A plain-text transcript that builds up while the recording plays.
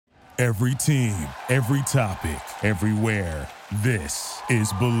Every team, every topic, everywhere. This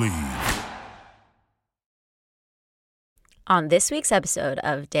is Believe. On this week's episode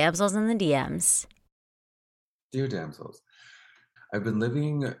of Damsels in the DMs. Dear damsels, I've been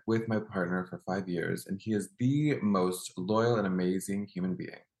living with my partner for 5 years, and he is the most loyal and amazing human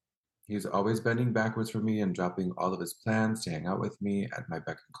being. He's always bending backwards for me and dropping all of his plans to hang out with me at my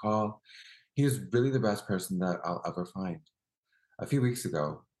beck and call. He is really the best person that I'll ever find. A few weeks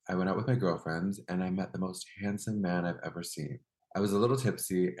ago, I went out with my girlfriends, and I met the most handsome man I've ever seen. I was a little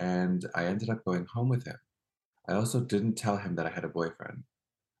tipsy, and I ended up going home with him. I also didn't tell him that I had a boyfriend.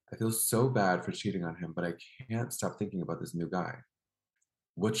 I feel so bad for cheating on him, but I can't stop thinking about this new guy.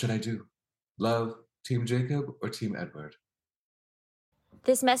 What should I do? Love, Team Jacob, or Team Edward?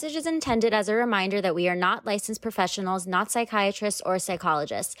 This message is intended as a reminder that we are not licensed professionals, not psychiatrists or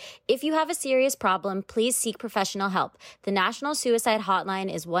psychologists. If you have a serious problem, please seek professional help. The National Suicide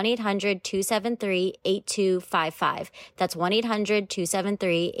Hotline is 1-800-273-8255. That's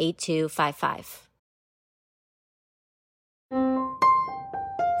 1-800-273-8255.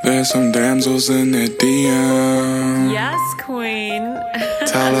 There's some damsels in the DM. Yes, queen.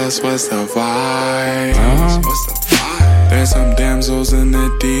 Tell us what's the vibe. There's some damsels in the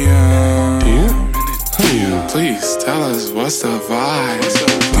DM. Please tell us what's the vibe.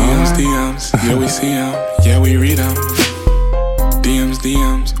 DMs, yeah we see them, yeah we read them.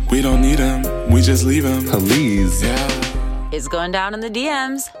 DMs, we don't need them, we just leave them. Please. Yeah. It's going down in the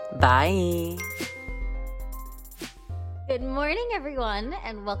DMs. Bye. Good morning, everyone,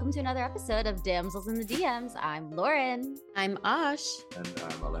 and welcome to another episode of Damsels in the DMs. I'm Lauren. I'm Ash. And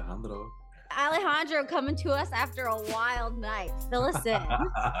I'm Alejandro. Alejandro coming to us after a wild night. Fill us in.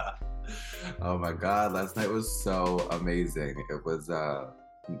 Oh my God, last night was so amazing. It was a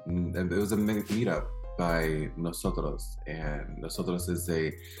meetup by Nosotros, and Nosotros is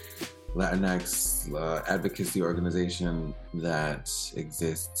a Latinx advocacy organization that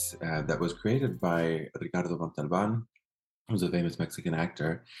exists, that was created by Ricardo Montalban, who's a famous Mexican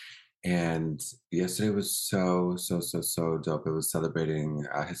actor. And yesterday was so dope. It was celebrating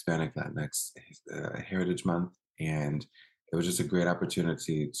Hispanic Latinx Heritage Month, and it was just a great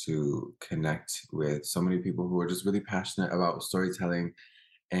opportunity to connect with so many people who are just really passionate about storytelling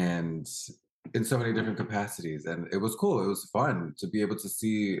and in so many different capacities. And it was cool. It was fun to be able to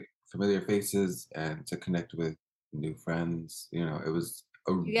see familiar faces and to connect with new friends. You know, it was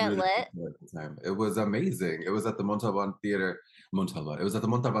You got lit? time. It was amazing. It was at the Montalban Theater. It was at the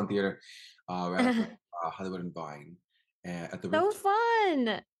Montalban Theater, right after, Hollywood and Vine. And at the So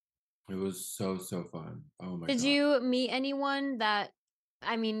fun. It was so fun. Oh my God. Did you meet anyone that,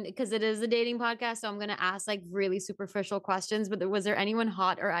 I mean, because it is a dating podcast, so I'm going to ask like really superficial questions, but was there anyone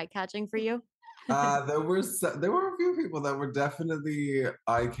hot or eye-catching for you? There were a few people that were definitely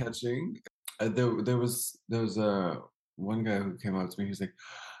eye-catching. There was one guy who came up to me. He was like,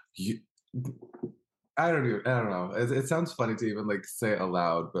 I don't know. It sounds funny to even like say it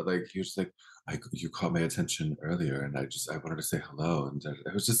aloud, but like he was just like, you caught my attention earlier, and I wanted to say hello, and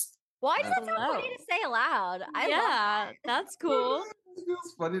it was just. Why does that sound funny to say aloud? That's cool. It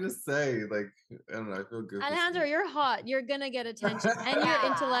feels funny to say. Like, I don't know. I feel good. Alejandro, you're hot. You're going to get attention. And you're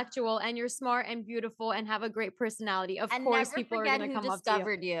intellectual. And you're smart and beautiful and have a great personality. Of course, people are going to come up to you.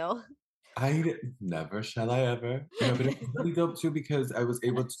 Discovered you. I never shall I ever. No, but it was really dope too because I was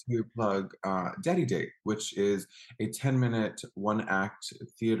able to plug Daddy Date, which is a 10-minute, one-act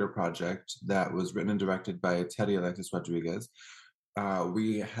theater project that was written and directed by Teddy Alexis Rodriguez.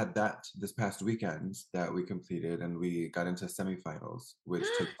 We had that this past weekend that we completed, and we got into semifinals, which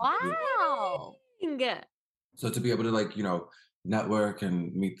took Wow. So to be able to like, network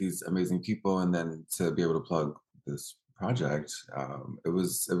and meet these amazing people, and then to be able to plug this project, it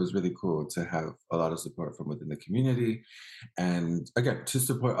was really cool to have a lot of support from within the community, and again to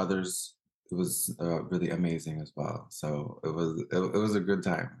support others. It was really amazing as well. So it was a good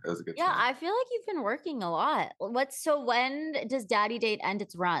time. It was a good time. Yeah, I feel like you've been working a lot. When does Daddy Date end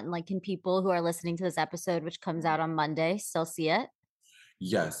its run? Like, can people who are listening to this episode, which comes out on Monday, still see it?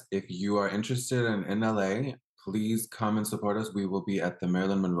 Yes, if you are interested in LA, please come and support us. We will be at the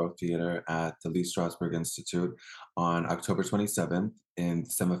Marilyn Monroe Theater at the Lee Strasberg Institute on October 27th in the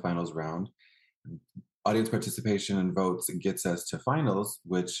semifinals round. Audience participation and votes gets us to finals,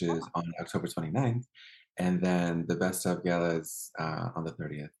 which is on October 29th. And then the Best of Gala is on the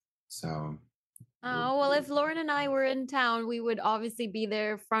 30th. So. Oh, well, if Lauren and I were in town, we would obviously be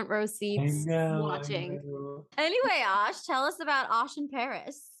there, front row seats, watching. Anyway, Ash, tell us about Ash in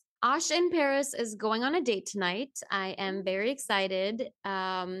Paris. Ash in Paris is going on a date tonight. I am very excited.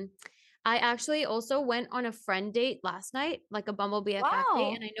 I actually also went on a friend date last night, like a Bumble BFF Wow.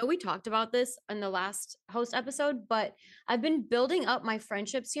 date. And I know we talked about this in the last host episode, but I've been building up my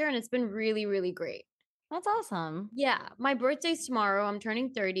friendships here and it's been really, really great. That's awesome. Yeah, my birthday's tomorrow. I'm turning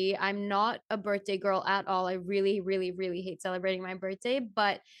 30. I'm not a birthday girl at all. I really, really, really hate celebrating my birthday.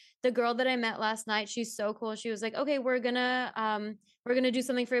 But the girl that I met last night, she's so cool. She was like, okay, we're gonna do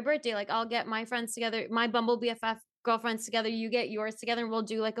something for your birthday. Like I'll get my friends together, my Bumble BFF girlfriends together, you get yours together, and we'll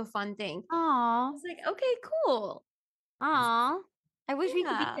do like a fun thing. I Aw. was like, okay, cool. Aw. I wish we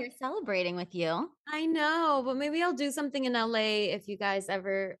could be Yeah. there celebrating with you. I know, but maybe I'll do something in LA if you guys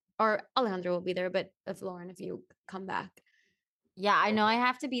ever, or Alejandro will be there, but if Lauren, if you come back. Yeah, I know I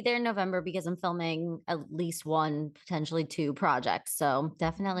have to be there in November because I'm filming at least one, potentially two projects. So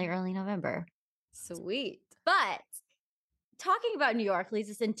definitely early November. Sweet. But talking about New York leads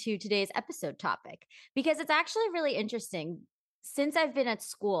us into today's episode topic because it's actually really interesting. Since I've been at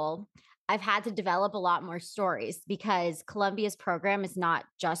school, I've had to develop a lot more stories because Columbia's program is not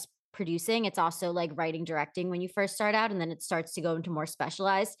just producing, it's also like writing, directing when you first start out, and then it starts to go into more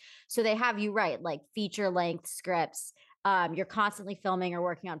specialized. So they have you write like feature length scripts. You're constantly filming or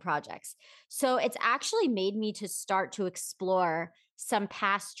working on projects. So it's actually made me to start to explore some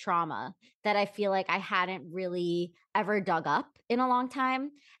past trauma that I feel like I hadn't really ever dug up in a long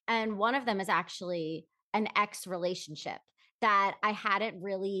time. And one of them is actually an ex relationship that I hadn't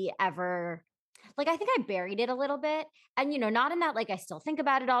really ever, like, I think I buried it a little bit. And, not in that, like, I still think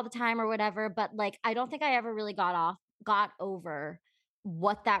about it all the time or whatever, but like, I don't think I ever really got over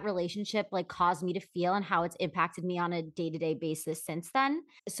what that relationship like caused me to feel and how it's impacted me on a day-to-day basis since then.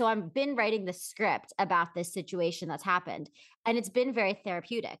 So I've been writing the script about this situation that's happened and it's been very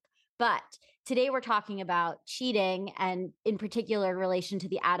therapeutic. But today we're talking about cheating and in particular in relation to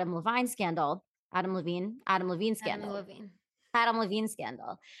the Adam Levine scandal. Adam Levine scandal. Adam Levine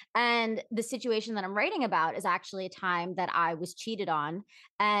scandal. And the situation that I'm writing about is actually a time that I was cheated on.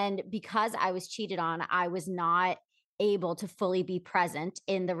 And because I was cheated on, I was not able to fully be present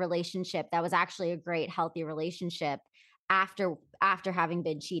in the relationship that was actually a great, healthy relationship after having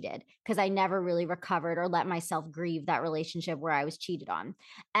been cheated, because I never really recovered or let myself grieve that relationship where I was cheated on.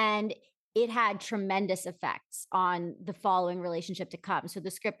 And it had tremendous effects on the following relationship to come. So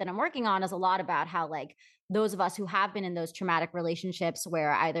the script that I'm working on is a lot about how like those of us who have been in those traumatic relationships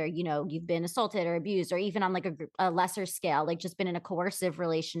where either, you've been assaulted or abused, or even on like a lesser scale, like just been in a coercive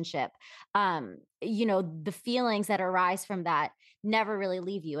relationship, the feelings that arise from that never really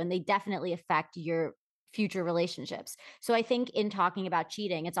leave you. And they definitely affect your future relationships. So I think in talking about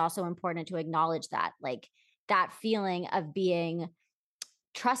cheating, it's also important to acknowledge that, like that feeling of being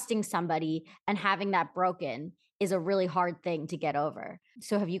trusting somebody and having that broken is a really hard thing to get over.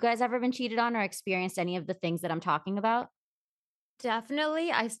 So have you guys ever been cheated on or experienced any of the things that I'm talking about?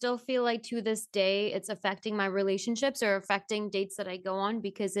 Definitely. I still feel like to this day, it's affecting my relationships or affecting dates that I go on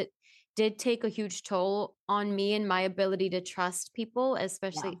because it did take a huge toll on me and my ability to trust people,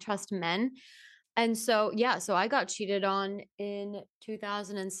 especially trust men. And so I got cheated on in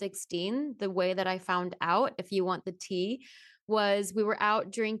 2016. The way that I found out, if you want the tea, was we were out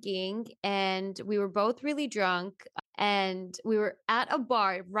drinking and we were both really drunk and we were at a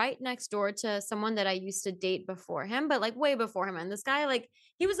bar right next door to someone that I used to date before him, but like way before him. And this guy, like,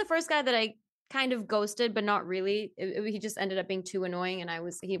 he was the first guy that I kind of ghosted, but not really. He just ended up being too annoying and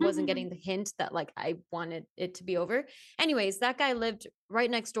he wasn't getting the hint that like I wanted it to be over. Anyways, that guy lived right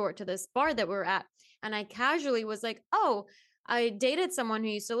next door to this bar that we were at. And I casually was like, oh, I dated someone who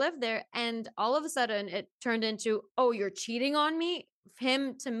used to live there. And all of a sudden it turned into, oh, you're cheating on me,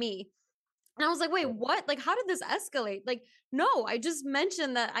 him to me. And I was like, wait, what? Like, how did this escalate? Like, no, I just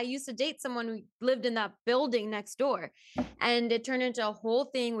mentioned that I used to date someone who lived in that building next door. And it turned into a whole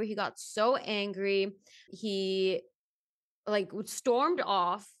thing where he got so angry. He like stormed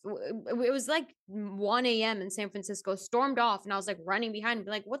off. It was like 1 a.m. in San Francisco, stormed off. And I was like running behind him,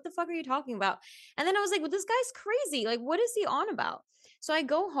 like, what the fuck are you talking about? And then I was like, well, this guy's crazy. Like, what is he on about? So I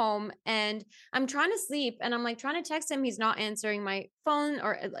go home and I'm trying to sleep and I'm like trying to text him. He's not answering my phone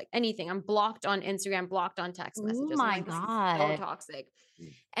or like anything. I'm blocked on Instagram, blocked on text messages. Oh my like, God. so toxic.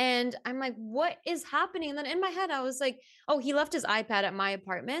 And I'm like, what is happening? And then in my head, I was like, oh, he left his iPad at my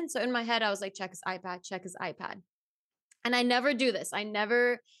apartment. So in my head, I was like, check his iPad. And I never do this. I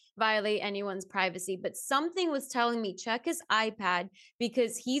never violate anyone's privacy, but something was telling me check his iPad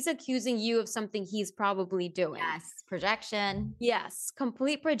because he's accusing you of something he's probably doing. Yes, projection. Yes,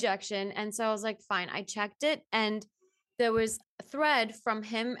 complete projection. And so I was like, fine. I checked it and there was a thread from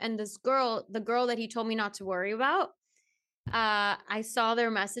him and this girl, the girl that he told me not to worry about. I saw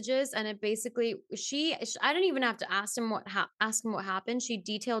their messages, and it basically I didn't even have to ask him ask him what happened. She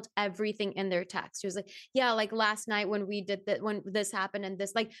detailed everything in their text. She was like, "Yeah, like last night when we did that, when this happened, and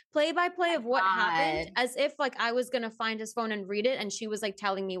this, like play by play of what happened, as if like I was gonna find his phone and read it, and she was like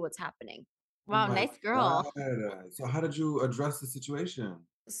telling me what's happening." Oh Wow, my nice girl. God. So how did you address the situation?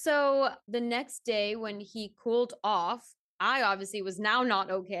 So the next day when he cooled off, I obviously was now not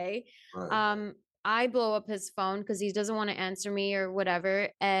okay. Right. I blow up his phone because he doesn't want to answer me or whatever.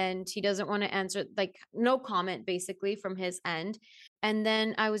 And he doesn't want to answer, like, no comment basically from his end. And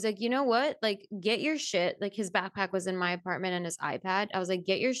then I was like, you know what? Like, get your shit. Like, his backpack was in my apartment and his iPad. I was like,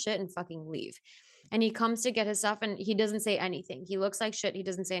 get your shit and fucking leave. And he comes to get his stuff and he doesn't say anything. He looks like shit. He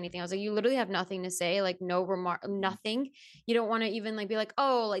doesn't say anything. I was like, you literally have nothing to say, like, no remark, nothing. You don't want to even like be like,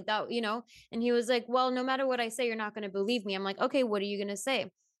 oh, like that, you know? And he was like, well, no matter what I say, you're not going to believe me. I'm like, okay, what are you going to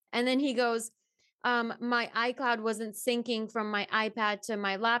say? And then he goes, my iCloud wasn't syncing from my iPad to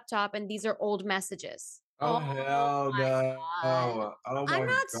my laptop, and these are old messages. Oh, hell no. God. Oh I'm my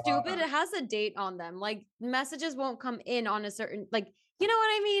not stupid. God. It has a date on them. Like messages won't come in on a certain, like, you know what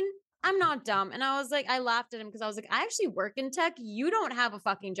I mean? I'm not dumb. And I was like, I laughed at him because I was like, I actually work in tech. You don't have a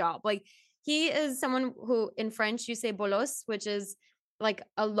fucking job. Like, he is someone who in French you say bolos, which is like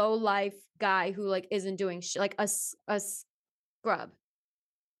a low life guy who like isn't doing shit, like a scrub.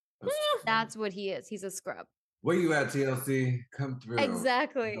 That's what he is. He's a scrub. Where you at, TLC? Come through.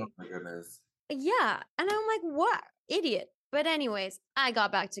 Exactly. Oh my goodness. Yeah. And I'm like, what? Idiot. But anyways, I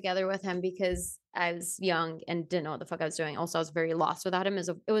got back together with him because I was young and didn't know what the fuck I was doing. Also, I was very lost without him.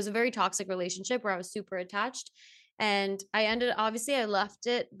 It was a very toxic relationship where I was super attached. And obviously I left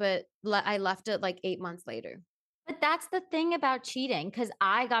it, but I left it like 8 months later. But that's the thing about cheating, because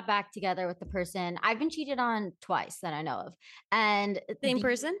I got back together with the person I've been cheated on twice that I know of. And Same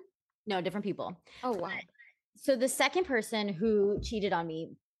person? No, different people. Oh, wow. So the second person who cheated on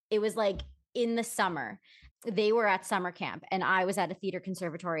me, it was like in the summer. They were at summer camp and I was at a theater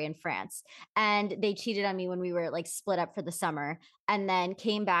conservatory in France. And they cheated on me when we were like split up for the summer, and then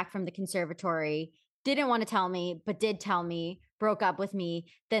came back from the conservatory, didn't want to tell me, but did tell me, broke up with me.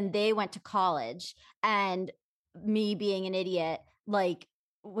 Then they went to college, and me being an idiot, like,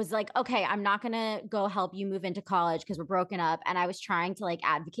 was like, okay, I'm not going to go help you move into college because we're broken up. And I was trying to like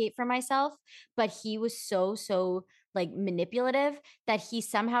advocate for myself, but he was so like manipulative that he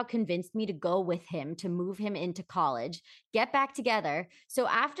somehow convinced me to go with him to move him into college, get back together. So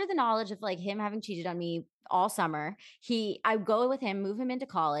after the knowledge of like him having cheated on me all summer, I go with him, move him into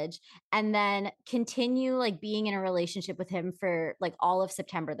college, and then continue like being in a relationship with him for like all of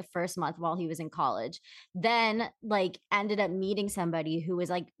September, the first month while he was in college. Then like ended up meeting somebody who was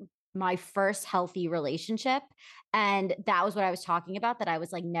like my first healthy relationship. And that was what I was talking about, that I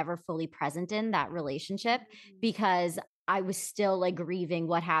was like never fully present in that relationship because I was still like grieving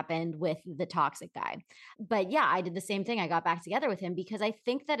what happened with the toxic guy. But yeah, I did the same thing. I got back together with him because I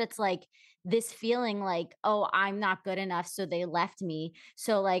think that it's like this feeling like, oh, I'm not good enough. So they left me.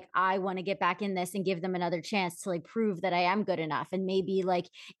 So like, I want to get back in this and give them another chance to like prove that I am good enough. And maybe like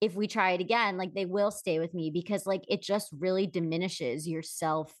if we try it again, like they will stay with me, because like it just really diminishes your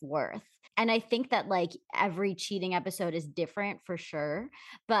self-worth. And I think that like every cheating episode is different for sure.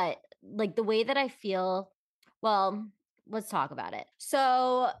 But like the way that I feel, well, let's talk about it.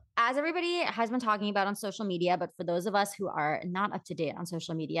 So, as everybody has been talking about on social media, but for those of us who are not up to date on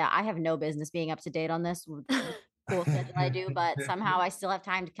social media, I have no business being up to date on this with the cool schedule I do, but somehow I still have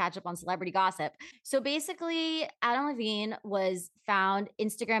time to catch up on celebrity gossip. So basically, Adam Levine was found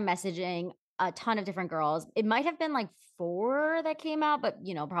Instagram messaging a ton of different girls. It might have been like 4 that came out, but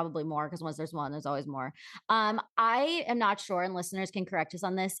you know, probably more, because once there's one, there's always more. I am not sure, and listeners can correct us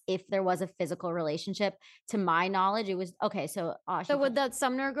on this, if there was a physical relationship. To my knowledge, it was okay. So with that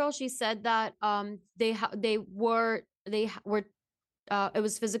Sumner girl, she said that they were it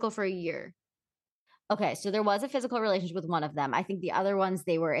was physical for a year. Okay, so there was a physical relationship with one of them. I think the other ones,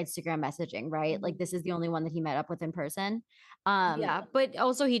 they were Instagram messaging, right? Like this is the only one that he met up with in person. Yeah, but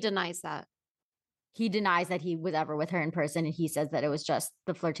also he denies that. He denies that he was ever with her in person, and he says that it was just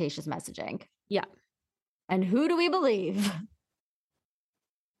the flirtatious messaging. Yeah. And who do we believe?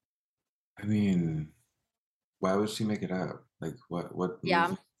 I mean, why would she make it up? Like what?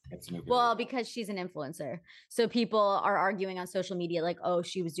 Yeah. Well, because she's an influencer. So people are arguing on social media like, oh,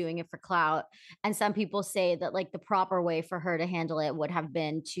 she was doing it for clout. And some people say that like the proper way for her to handle it would have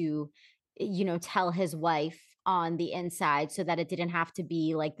been to, you know, tell his wife on the inside, so that it didn't have to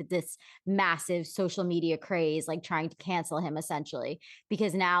be like this massive social media craze, like trying to cancel him essentially,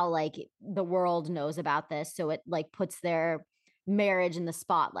 because now like the world knows about this. So it like puts their marriage in the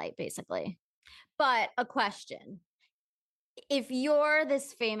spotlight basically. But a question. if you're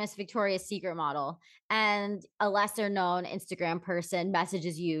this famous Victoria's Secret model and a lesser known Instagram person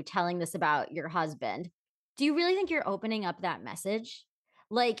messages you telling this about your husband, do you really think you're opening up that message?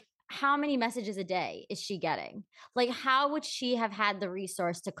 Like, how many messages a day is she getting? Like, how would she have had the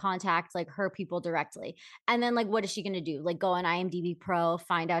resource to contact like her people directly? And then, like, what is she going to do? Like, go on IMDb Pro,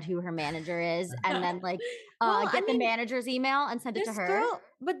 find out who her manager is, and then like get the manager's email and send it to her?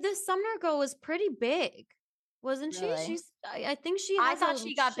 But this Sumner girl was pretty big. Wasn't she? Really? I think she I has thought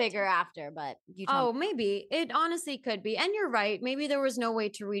she got bigger after, but you told me. Maybe. It honestly could be. And you're right. Maybe there was no way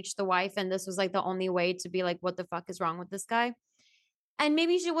to reach the wife, and this was like the only way to be like, what the fuck is wrong with this guy? And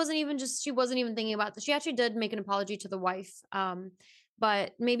maybe she wasn't even thinking about this. She actually did make an apology to the wife.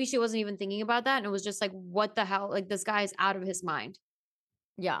 But maybe she wasn't even thinking about that. And it was just like, what the hell? Like, this guy is out of his mind.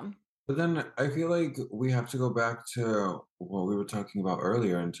 Yeah. But then I feel like we have to go back to what we were talking about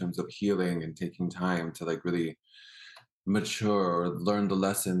earlier in terms of healing and taking time to like really mature or learn the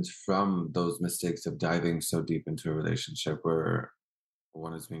lessons from those mistakes of diving so deep into a relationship where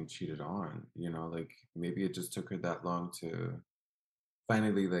one is being cheated on. Like maybe it just took her that long to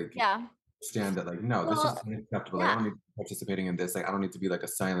finally like stand that like, no, this is unacceptable. Like, I don't need to be participating in this. Like, I don't need to be like a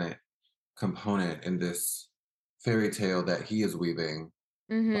silent component in this fairy tale that he is weaving.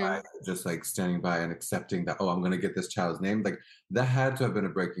 By just like standing by and accepting that, I'm going to get this child's name. Like that had to have been a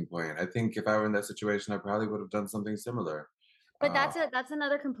breaking point. I think if I were in that situation, I probably would have done something similar. But that's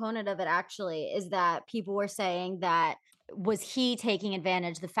another component of it actually, is that people were saying that was he taking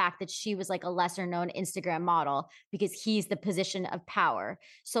advantage of the fact that she was like a lesser known Instagram model because he's the position of power.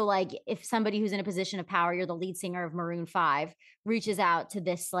 So like if somebody who's in a position of power, you're the lead singer of Maroon 5, reaches out to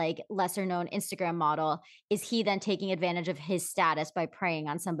this like lesser known Instagram model, is he then taking advantage of his status by preying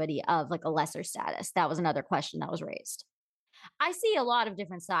on somebody of like a lesser status? That was another question that was raised. I see a lot of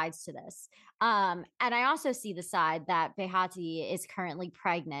different sides to this. And I also see the side that Behati is currently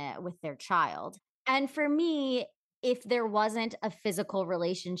pregnant with their child. And for me, if there wasn't a physical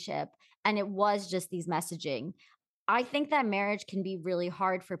relationship and it was just these messaging, I think that marriage can be really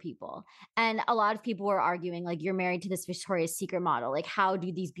hard for people. And a lot of people were arguing, like, you're married to this Victoria's Secret model. Like, how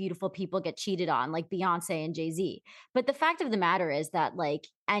do these beautiful people get cheated on, like Beyonce and Jay-Z? But the fact of the matter is that, like,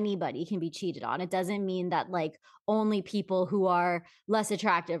 anybody can be cheated on. It doesn't mean that, like, only people who are less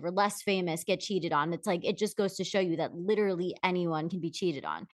attractive or less famous get cheated on. It's like, it just goes to show you that literally anyone can be cheated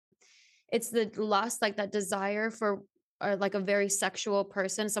on. It's the lust, like that desire for like a very sexual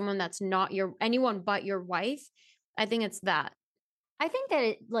person, someone that's not anyone but your wife. I think it's that. I think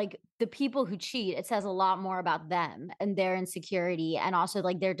that like the people who cheat, it says a lot more about them and their insecurity and also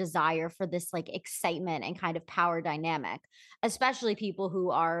like their desire for this like excitement and kind of power dynamic, especially people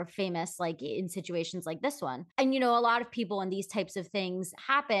who are famous like in situations like this one. And, a lot of people when these types of things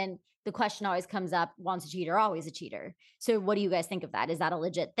happen, the question always comes up, once a cheater, always a cheater. So what do you guys think of that? Is that a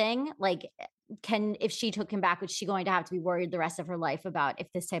legit thing? Like, if she took him back, was she going to have to be worried the rest of her life about if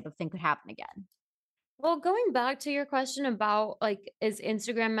this type of thing could happen again? Well, going back to your question about like, is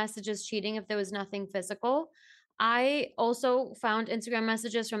Instagram messages cheating if there was nothing physical? I also found Instagram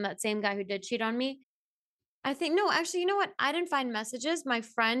messages from that same guy who did cheat on me. I think, no, actually, you know what? I didn't find messages. My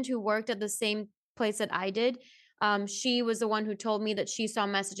friend who worked at the same place that I did, she was the one who told me that she saw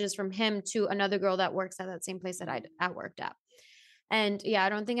messages from him to another girl that works at that same place that I worked at. And yeah, I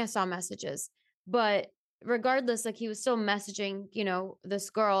don't think I saw messages, but regardless, like he was still messaging, this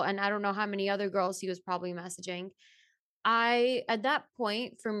girl, and I don't know how many other girls he was probably messaging. At that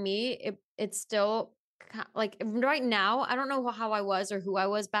point, for me, it's still like right now, I don't know how I was or who I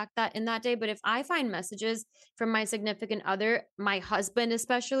was back in that day, but if I find messages from my significant other, my husband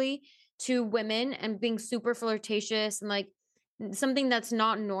especially, to women and being super flirtatious and like something that's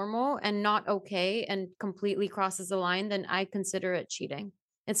not normal and not okay and completely crosses the line, then I consider it cheating.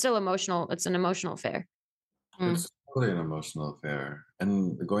 It's still emotional. It's an emotional affair. It's totally an emotional affair.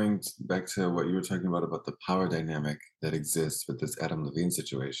 And going back to what you were talking about the power dynamic that exists with this Adam Levine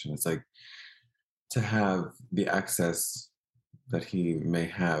situation, it's like to have the access that he may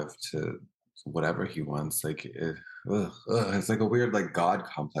have to whatever he wants, like it's like a weird like God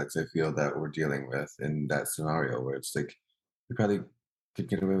complex, I feel, that we're dealing with in that scenario where it's like he probably could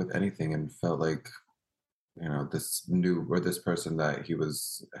get away with anything and felt like this person that he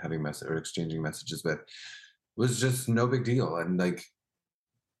was having exchanging messages with was just no big deal. And like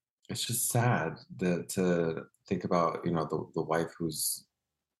it's just sad to think about the wife who's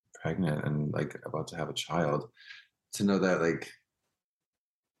pregnant and like about to have a child, to know that like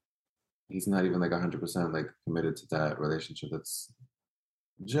he's not even like 100% like committed to that relationship. That's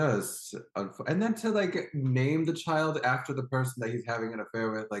just and then to like name the child after the person that he's having an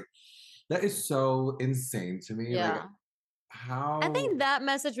affair with, like that is so insane to me. Yeah. Like, how I think that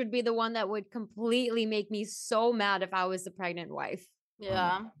message would be the one that would completely make me so mad if I was the pregnant wife.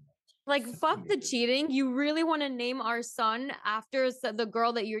 Yeah. Like, fuck the cheating. You really want to name our son after the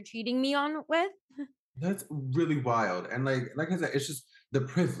girl that you're cheating me on with? that's really wild. And like I said, it's just the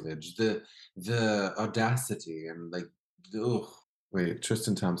privilege, the audacity, and like, ugh. Wait,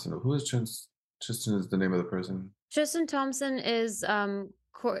 Tristan Thompson. Who is Tristan? Is the name of the person? Tristan Thompson is Khloe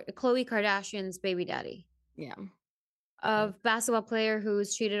Kardashian's baby daddy. Yeah. A basketball player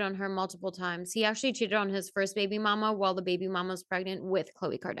who's cheated on her multiple times. He actually cheated on his first baby mama while the baby mama was pregnant with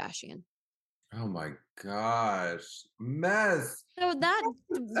Khloe Kardashian. Oh my gosh, mess. So that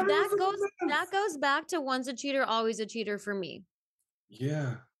was a mess. goes back to once a cheater, always a cheater for me.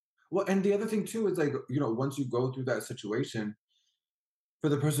 Yeah. Well, and the other thing too is like, once you go through that situation, for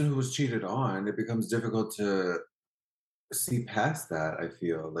the person who was cheated on, it becomes difficult to see past that. I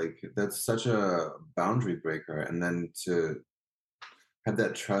feel like that's such a boundary breaker. And then to have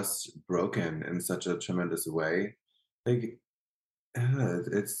that trust broken in such a tremendous way, like,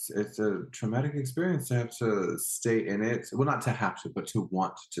 it's a traumatic experience to have to stay in it. Well, not to have to, but to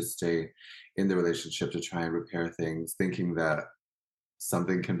want to stay in the relationship to try and repair things, thinking that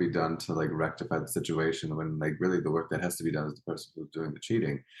something can be done to like rectify the situation when like really the work that has to be done is the person who's doing the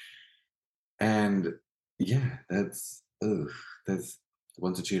cheating. And yeah, that's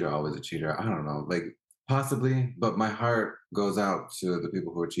once a cheater, always a cheater. I don't know, like possibly, but my heart goes out to the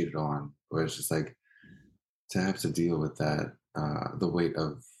people who are cheated on, where it's just like to have to deal with that. The weight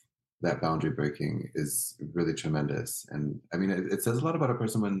of that boundary breaking is really tremendous. And I mean, it says a lot about a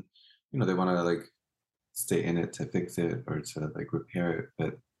person when, they want to like stay in it to fix it or to like repair it.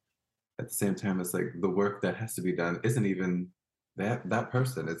 But at the same time, it's like the work that has to be done isn't even that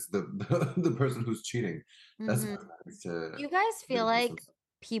person. It's the person who's cheating. That's what needs to. You guys feel like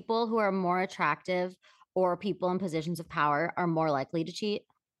people who are more attractive or people in positions of power are more likely to cheat?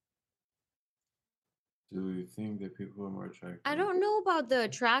 Do you think that people are more attractive? I don't know about the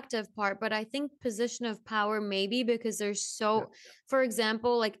attractive part, but I think position of power maybe because there's for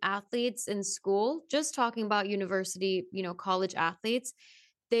example, like athletes in school, just talking about university, college athletes,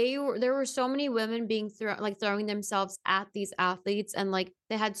 there were so many women being throwing themselves at these athletes, and like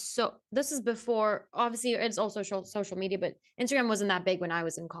they had this is before, obviously it's also social media, but Instagram wasn't that big when I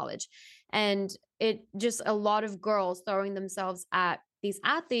was in college, and it just a lot of girls throwing themselves at these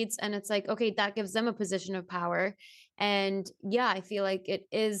athletes, and it's like, okay, that gives them a position of power. And yeah, I feel like it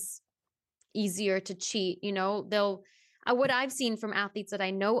is easier to cheat. They'll what I've seen from athletes that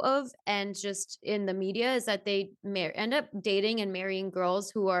I know of and just in the media is that they end up dating and marrying girls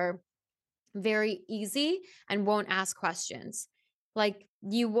who are very easy and won't ask questions. Like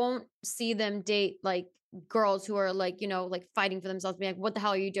you won't see them date like girls who are like, like fighting for themselves, being like, what the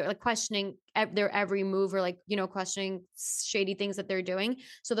hell are you doing? Like questioning their every move or like, questioning shady things that they're doing.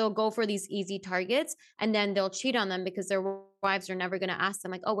 So they'll go for these easy targets and then they'll cheat on them because their wives are never going to ask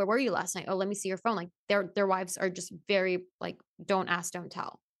them like, oh, where were you last night? Oh, let me see your phone. Like their wives are just very like, don't ask, don't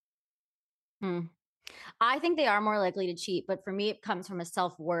tell. I think they are more likely to cheat, but for me, it comes from a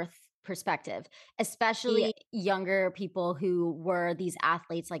self-worth perspective, especially younger people who were these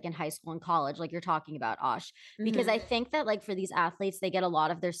athletes like in high school and college, like you're talking about, Osh, because I think that like for these athletes, they get a lot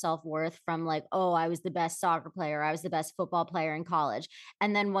of their self-worth from like, oh, I was the best soccer player, I was the best football player in college.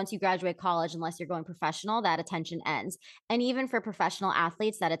 And then once you graduate college, unless you're going professional, that attention ends. And even for professional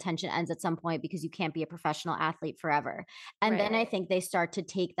athletes, that attention ends at some point because you can't be a professional athlete forever. And then I think they start to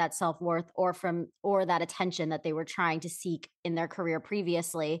take that self-worth or that attention that they were trying to seek in their career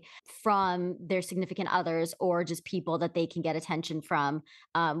previously from their significant others or just people that they can get attention from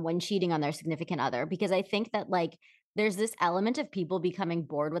when cheating on their significant other. Because I think that like there's this element of people becoming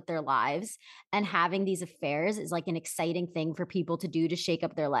bored with their lives, and having these affairs is like an exciting thing for people to do to shake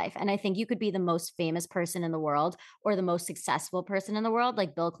up their life. And I think you could be the most famous person in the world or the most successful person in the world,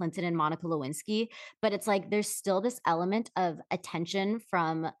 like Bill Clinton and Monica Lewinsky. But it's like there's still this element of attention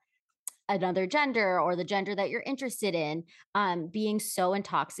from another gender or the gender that you're interested in being so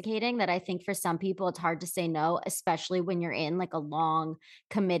intoxicating that I think for some people it's hard to say no, especially when you're in like a long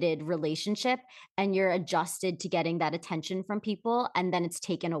committed relationship and you're adjusted to getting that attention from people and then it's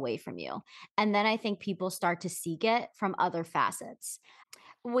taken away from you. And then I think people start to seek it from other facets,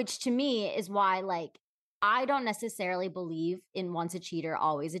 which to me is why like I don't necessarily believe in once a cheater,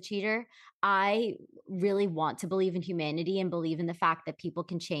 always a cheater. I really want to believe in humanity and believe in the fact that people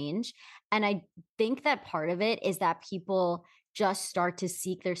can change. And I think that part of it is that people just start to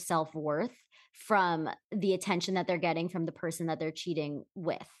seek their self-worth from the attention that they're getting from the person that they're cheating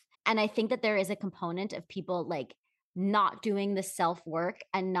with. And I think that there is a component of people like not doing the self-work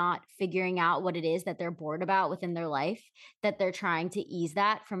and not figuring out what it is that they're bored about within their life, that they're trying to ease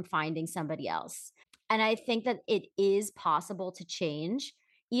that from finding somebody else. And I think that it is possible to change.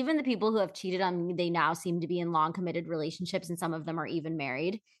 Even the people who have cheated on me, they now seem to be in long committed relationships, and some of them are even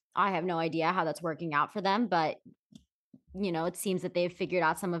married. I have no idea how that's working out for them, but it seems that they've figured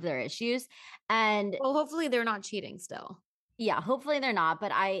out some of their issues. And well, hopefully they're not cheating still. Yeah, hopefully they're not,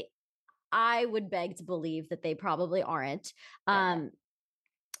 but I would beg to believe that they probably aren't. I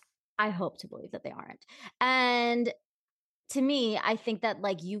hope to believe that they aren't. And to me, I think that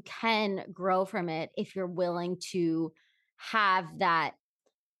like you can grow from it if you're willing to have that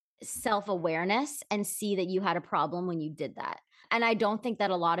self-awareness and see that you had a problem when you did that. And I don't think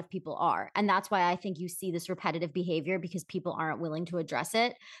that a lot of people are. And that's why I think you see this repetitive behavior, because people aren't willing to address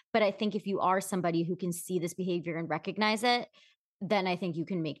it. But I think if you are somebody who can see this behavior and recognize it, then I think you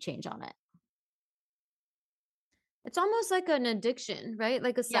can make change on it. It's almost like an addiction, right?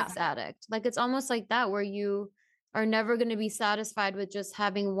 Like a sex addict. Like it's almost like that, where you are never going to be satisfied with just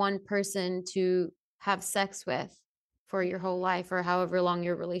having one person to have sex with for your whole life or however long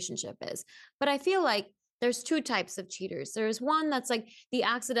your relationship is. But I feel like there's two types of cheaters. There's one that's like the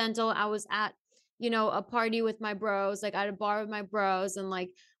accidental. I was at, a party with my bros, like at a bar with my bros, and like,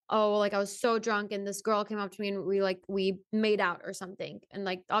 oh, like I was so drunk and this girl came up to me and we made out or something. And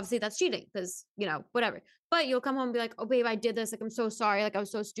like, obviously that's cheating because, whatever. But you'll come home and be like, oh, babe, I did this. Like, I'm so sorry. Like, I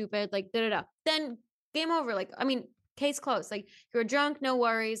was so stupid. Like, da-da-da. Then game over. Like, I mean, case closed. Like, you're drunk, no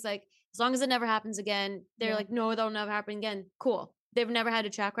worries. Like, as long as it never happens again. They're like, no, that'll never happen again. Cool. They've never had a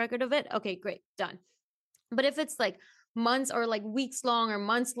track record of it. Okay, great. Done. But if it's like months or like weeks long or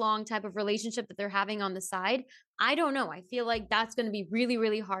months long type of relationship that they're having on the side, I don't know. I feel like that's going to be really,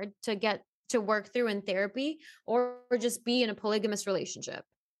 really hard to get to work through in therapy, or just be in a polygamous relationship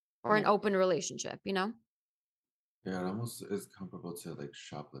or an open relationship, Yeah, it almost is comparable to like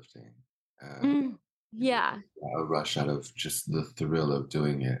shoplifting. Yeah. A rush out of just the thrill of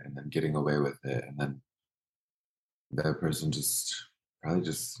doing it and then getting away with it. And then that person probably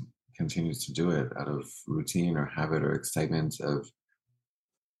just continues to do it out of routine or habit or excitement of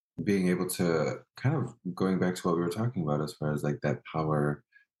being able to kind of going back to what we were talking about as far as like that power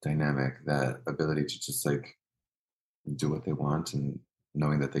dynamic, that ability to just like do what they want and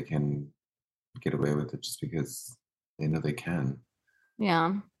knowing that they can get away with it just because they know they can.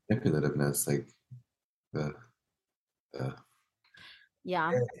 Yeah. Manipulativeness, like the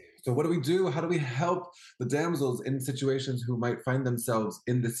yeah. So what do we do? How do we help the damsels in situations who might find themselves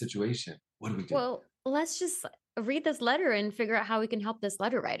in this situation? What do we do? Well, let's just read this letter and figure out how we can help this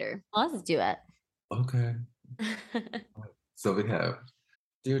letter writer. Let's do it. Okay. So we have,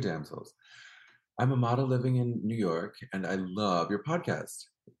 dear damsels, I'm a model living in New York and I love your podcast.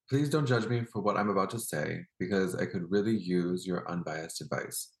 Please don't judge me for what I'm about to say because I could really use your unbiased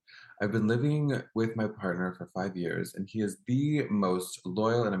advice. I've been living with my partner for 5 years, and he is the most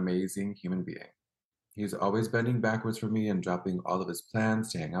loyal and amazing human being. He's always bending backwards for me and dropping all of his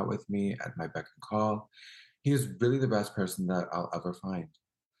plans to hang out with me at my beck and call. He is really the best person that I'll ever find.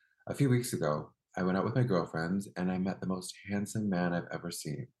 A few weeks ago, I went out with my girlfriends, and I met the most handsome man I've ever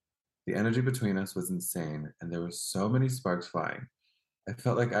seen. The energy between us was insane, and there were so many sparks flying. I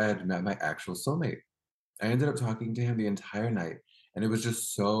felt like I had met my actual soulmate. I ended up talking to him the entire night, and it was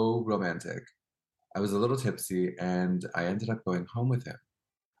just so romantic. I was a little tipsy, and I ended up going home with him.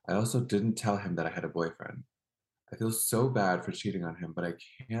 I also didn't tell him that I had a boyfriend. I feel so bad for cheating on him, but I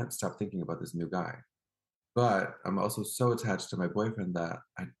can't stop thinking about this new guy. But I'm also so attached to my boyfriend that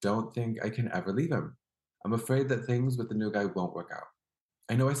I don't think I can ever leave him. I'm afraid that things with the new guy won't work out.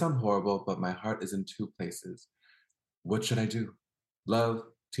 I know I sound horrible, but my heart is in two places. What should I do? Love,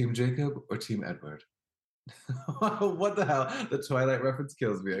 Team Jacob or Team Edward? What the hell? The Twilight reference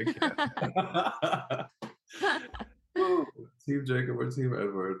kills me. I can't. Team Jacob or Team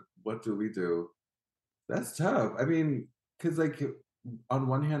Edward? What do we do? That's tough. I mean, because like on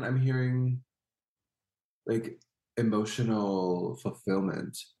one hand, I'm hearing like emotional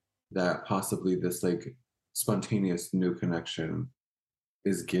fulfillment that possibly this like spontaneous new connection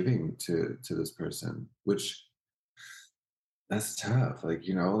is giving to this person, which that's tough. Like,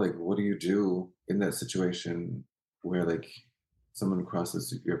 like what do you do in that situation where like someone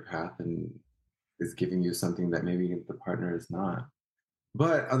crosses your path and is giving you something that maybe the partner is not?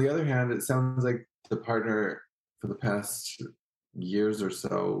 But on the other hand, it sounds like the partner for the past years or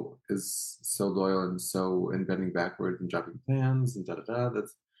so is so loyal and so bending backwards and dropping plans and da-da-da.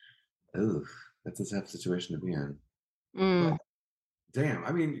 That's a tough situation to be in. But, damn,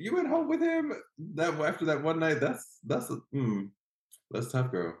 I mean, you went home with him after that one night. That's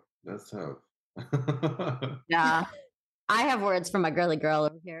tough, girl. That's tough. Yeah. I have words from my girly girl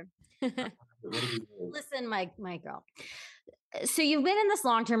over here. What do we do? Listen, my girl. So you've been in this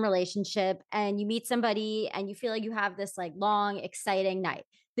long-term relationship and you meet somebody and you feel like you have this like long, exciting night.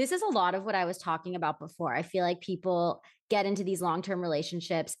 This is a lot of what I was talking about before. I feel like people get into these long-term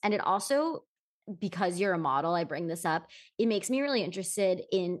relationships and it also, because you're a model, I bring this up. It makes me really interested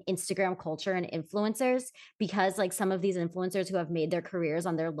in Instagram culture and influencers because, like, some of these influencers who have made their careers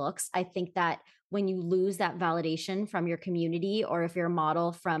on their looks, I think that when you lose that validation from your community or if you're a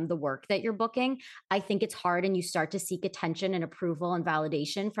model from the work that you're booking, I think it's hard and you start to seek attention and approval and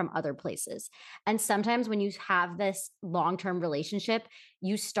validation from other places. And sometimes when you have this long term relationship,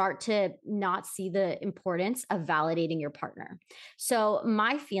 you start to not see the importance of validating your partner. So,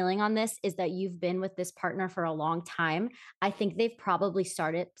 my feeling on this is that you've been with this partner for a long time. I think they've probably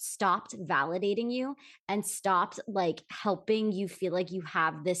stopped validating you and stopped like helping you feel like you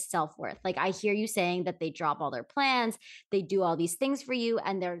have this self worth. Like, I hear you saying that they drop all their plans, they do all these things for you,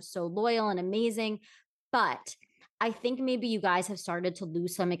 and they're so loyal and amazing. But I think maybe you guys have started to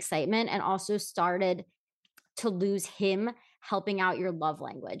lose some excitement and also started to lose him helping out your love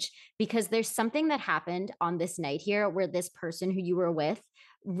language because there's something that happened on this night here where this person who you were with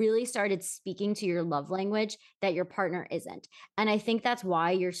really started speaking to your love language that your partner isn't. And I think that's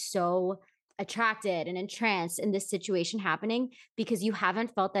why you're so attracted and entranced in this situation happening because you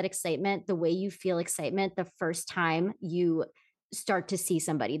haven't felt that excitement the way you feel excitement the first time you start to see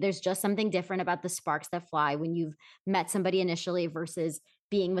somebody. There's just something different about the sparks that fly when you've met somebody initially versus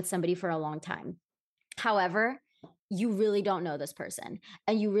being with somebody for a long time. However, you really don't know this person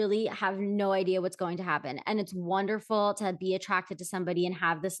and you really have no idea what's going to happen. And it's wonderful to be attracted to somebody and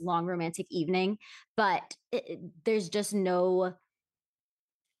have this long romantic evening, but there's no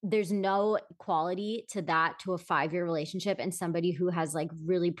quality to that to a 5-year relationship and somebody who has like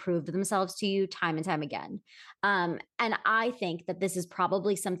really proved themselves to you time and time again. And I think that this is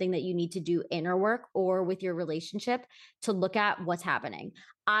probably something that you need to do inner work or with your relationship to look at what's happening.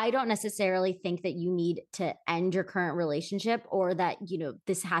 I don't necessarily think that you need to end your current relationship or that,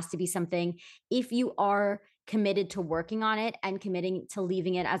 this has to be something if you are committed to working on it and committing to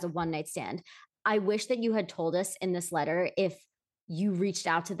leaving it as a one night stand. I wish that you had told us in this letter if you reached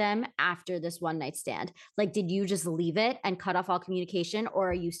out to them after this one night stand. Like, did you just leave it and cut off all communication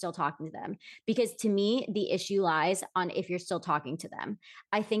or are you still talking to them? Because to me, the issue lies on if you're still talking to them.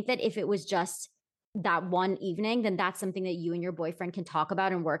 I think that if it was just that one evening, then that's something that you and your boyfriend can talk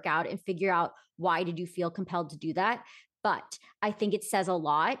about and work out and figure out why did you feel compelled to do that. But I think it says a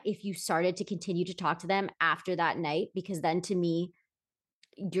lot if you started to continue to talk to them after that night, because then to me,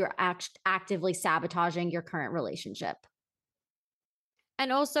 you're actively sabotaging your current relationship.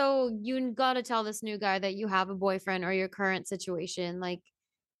 And also, you got to tell this new guy that you have a boyfriend or your current situation. Like,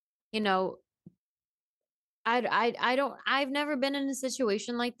 I've never been in a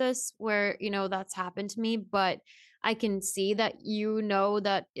situation like this where, that's happened to me, but I can see that,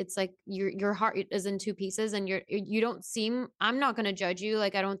 that it's like your heart is in two pieces and you don't seem, I'm not going to judge you.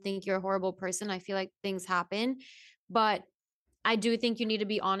 Like, I don't think you're a horrible person. I feel like things happen, but I do think you need to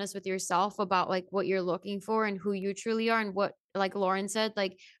be honest with yourself about like what you're looking for and who you truly are and what, like Lauren said,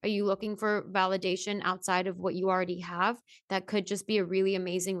 like, are you looking for validation outside of what you already have? That could just be a really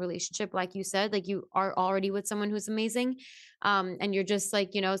amazing relationship. Like you said, like you are already with someone who's amazing. And you're just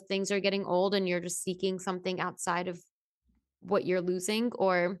like, things are getting old and you're just seeking something outside of what you're losing,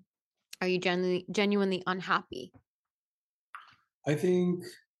 or are you genuinely unhappy? I think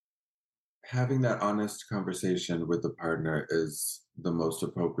having that honest conversation with the partner is the most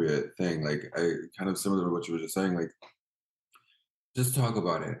appropriate thing. Like, I kind of similar to what you were just saying, like, just talk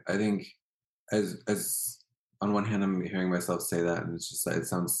about it. I think as on one hand, I'm hearing myself say that and it's just like, it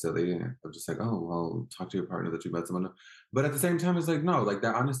sounds silly. I'm just like, oh, well, talk to your partner that you met someone. But at the same time, it's like, no, like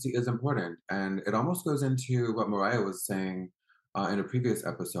that honesty is important. And it almost goes into what Mariah was saying in a previous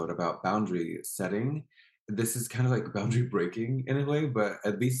episode about boundary setting. This is kind of like boundary breaking in a way, but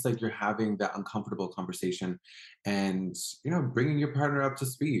at least like you're having that uncomfortable conversation and, bringing your partner up to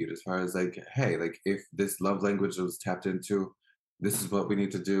speed as far as like, hey, like if this love language was tapped into, this is what we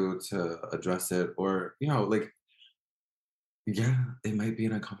need to do to address it. Or, like, yeah, it might be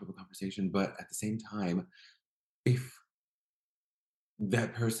an uncomfortable conversation, but at the same time, if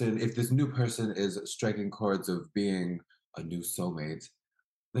this new person is striking chords of being a new soulmate,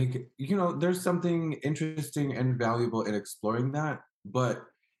 like, there's something interesting and valuable in exploring that, but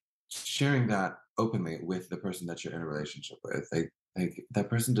sharing that openly with the person that you're in a relationship with. Like that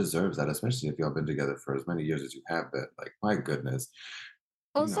person deserves that, especially if y'all been together for as many years as you have been. Like, my goodness.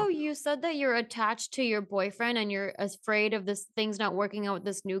 Also, you said that you're attached to your boyfriend and you're afraid of this things not working out with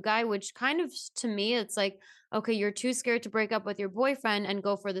this new guy, which kind of to me, it's like, okay, you're too scared to break up with your boyfriend and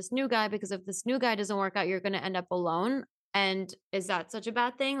go for this new guy because if this new guy doesn't work out, you're going to end up alone. And is that such a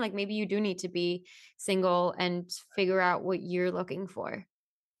bad thing? Like maybe you do need to be single and figure out what you're looking for.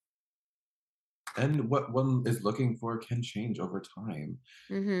 And what one is looking for can change over time.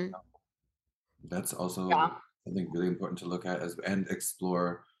 Mm-hmm. That's also something really important to look at and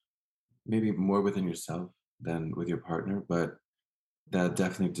explore maybe more within yourself than with your partner, but that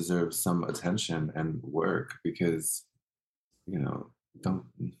definitely deserves some attention and work because,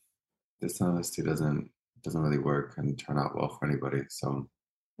 dishonesty doesn't really work and turn out well for anybody. So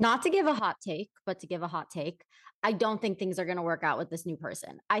not to give a hot take, but to give a hot take, I don't think things are going to work out with this new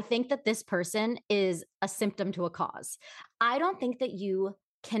person. I think that this person is a symptom to a cause. I don't think that you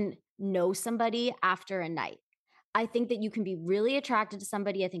can know somebody after a night. I think that you can be really attracted to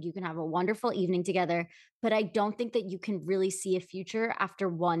somebody. I think you can have a wonderful evening together, but I don't think that you can really see a future after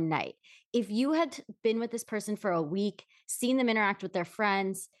one night. If you had been with this person for a week, seen them interact with their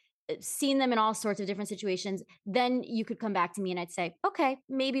friends, seen them in all sorts of different situations, then you could come back to me and I'd say, okay,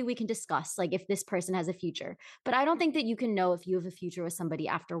 maybe we can discuss like if this person has a future. But I don't think that you can know if you have a future with somebody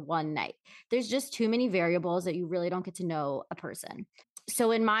after one night. There's just too many variables that you really don't get to know a person.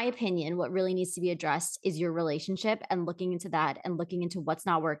 So in my opinion, what really needs to be addressed is your relationship and looking into that and looking into what's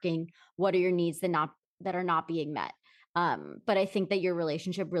not working. What are your needs that are not being met? But I think that your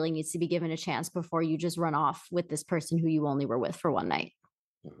relationship really needs to be given a chance before you just run off with this person who you only were with for one night.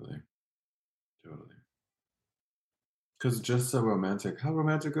 Totally. Because just so romantic, how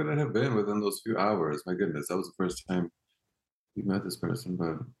romantic could it have been within those few hours? My goodness, that was the first time you met this person,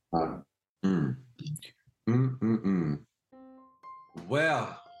 but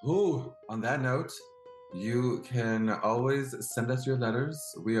Well, on that note, you can always send us your letters.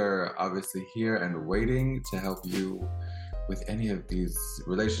 We are obviously here and waiting to help you with any of these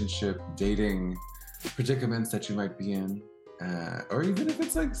relationship, dating predicaments that you might be in. Or even if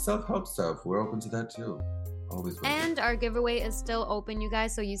it's like self-help stuff, we're open to that too. Always waiting. And our giveaway is still open, you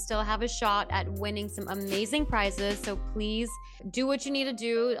guys, so you still have a shot at winning some amazing prizes. So please do what you need to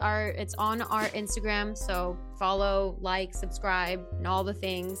do. It's on our Instagram, so follow, like, subscribe, and all the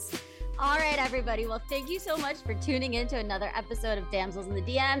things. All right, everybody. Well, thank you so much for tuning in to another episode of Damsels in the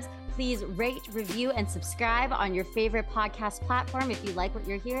DMs. Please rate, review, and subscribe on your favorite podcast platform if you like what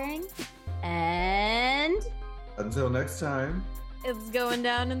you're hearing. And until next time, it's going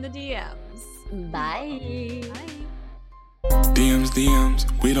down in the DMs. Bye.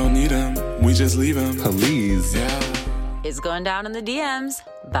 DMs, we don't need them. We just leave them. Please. Yeah. It's going down in the DMs.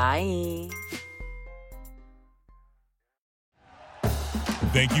 Bye.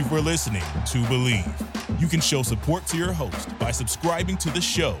 Thank you for listening to Believe. You can show support to your host by subscribing to the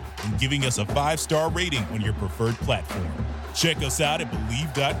show and giving us a 5-star rating on your preferred platform. Check us out at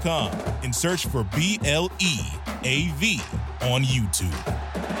Believe.com and search for BLEAV on YouTube.